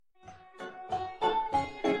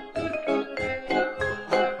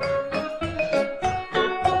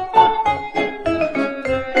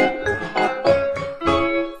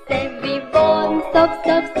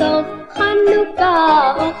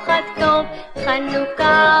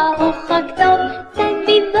חנוכה הוא חג טוב,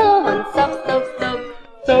 סביבון סוף סוף סוף.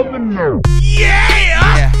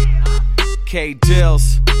 Yeah! K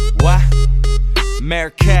Dills, what? Meir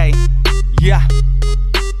K, yeah.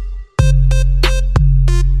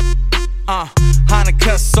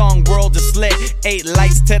 Hanukkah song, world is lit. 8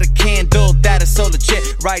 lights to the candle, that is so legit.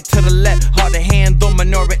 Right to the left, hard to handle.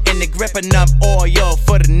 Menorah in the grip, enough oil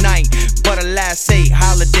for the night. But alas, 8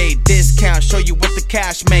 holiday discount, show you what the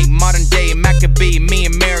cash make. Modern day Maccabee, me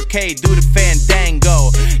and Meir K do the fandango.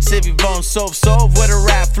 Civvy Bone Sov with a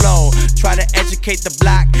rap flow. Try to educate the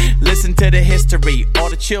block, listen to the history. All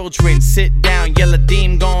the children sit down, yell a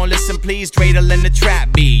deem, gon' listen please. Dreidel in the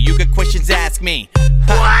trap beat, you got questions, ask me.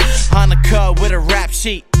 What? Hanukkah with a rap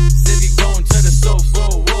sheet. Civvy Bone to the sofa,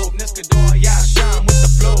 whoa. Niskador, yeah, shine with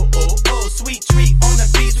the flow. Oh, oh, sweet treat on the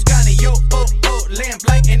beach, we got it, yo, oh, oh. Lamp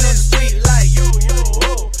lighting on the street like yo, yo,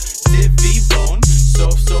 oh. Civvy Bone, so,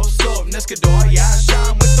 Niskador, yeah,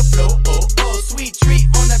 shine with the flow. Oh, oh, sweet treat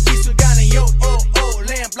on the beach, we got it, yo, oh, oh.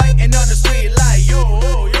 Lamp lighting on the street like yo,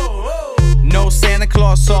 oh, yo, oh. No Santa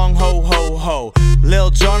Claus song, ho, ho, ho.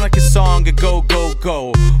 Lil Jonica song, a go, go,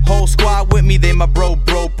 go. Whole squad with me, they my bros.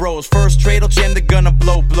 First Dreidel jam, they're gonna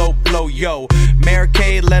blow, yo. Meir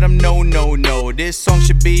K, let them know, no. This song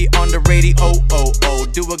should be on the radio, oh.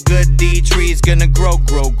 Do a good deed, trees gonna grow.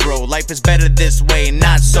 Life is better this way,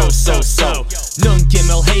 not so. Nun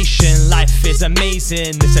Gimel Haitian, life is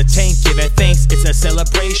amazing. It's a tank giving thanks, it's a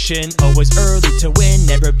celebration. Always early to win,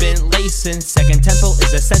 never been lacing. Second temple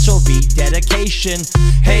is essential, rededication.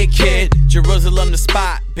 Hey kid, Jerusalem the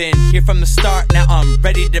spot. Been here from the start, now I'm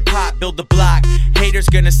ready to pop. Build the block, haters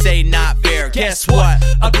gonna say not fair. Guess what?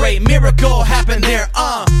 A great miracle happened there,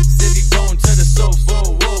 Civvy Bone to the sofa,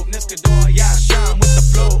 whoa. Niskador, yeah, shine with the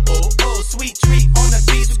flow, oh, oh. Sweet treat on the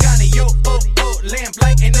beach, we got it, yo, oh, oh. Lamp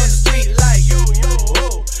lighting on the street like yo, yo,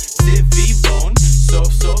 oh. Civvy Bone, so,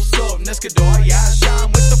 Niskador, yeah, shine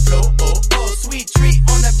with the flow, oh, oh. Sweet treat